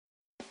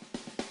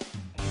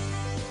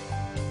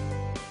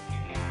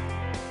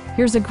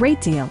Here's a great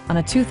deal on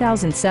a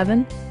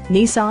 2007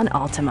 Nissan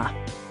Altima.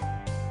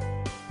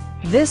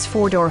 This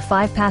four-door,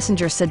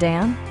 five-passenger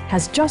sedan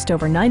has just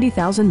over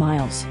 90,000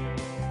 miles.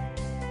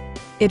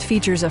 It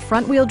features a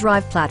front-wheel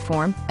drive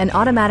platform, an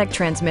automatic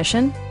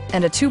transmission,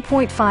 and a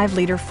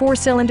 2.5-liter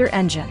four-cylinder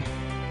engine.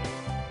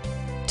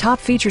 Top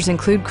features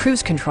include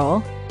cruise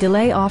control,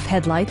 delay-off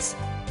headlights,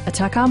 a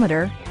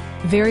tachometer,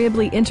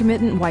 variably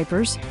intermittent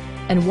wipers,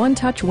 and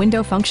one-touch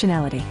window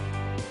functionality.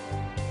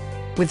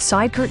 With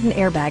side curtain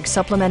airbags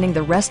supplementing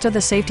the rest of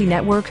the safety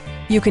network,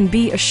 you can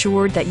be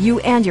assured that you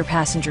and your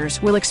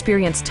passengers will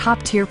experience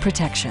top-tier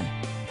protection.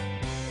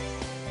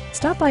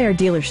 Stop by our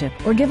dealership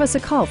or give us a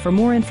call for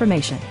more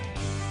information.